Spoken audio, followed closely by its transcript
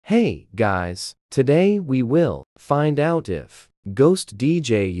Hey, guys, today we will find out if Ghost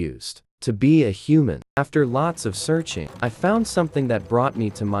DJ used to be a human. After lots of searching, I found something that brought me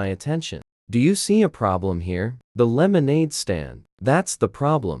to my attention. Do you see a problem here? The lemonade stand. That's the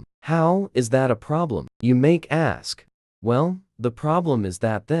problem. How is that a problem, you may ask? Well, the problem is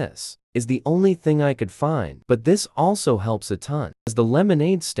that this is the only thing I could find, but this also helps a ton, as the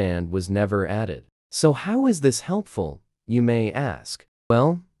lemonade stand was never added. So how is this helpful, you may ask?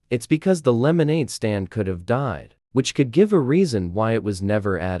 Well, it's because the lemonade stand could have died, which could give a reason why it was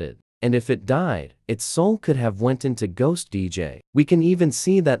never added. And if it died, its soul could have went into Ghost DJ. We can even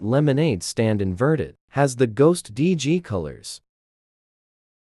see that lemonade stand inverted has the Ghost DG colors.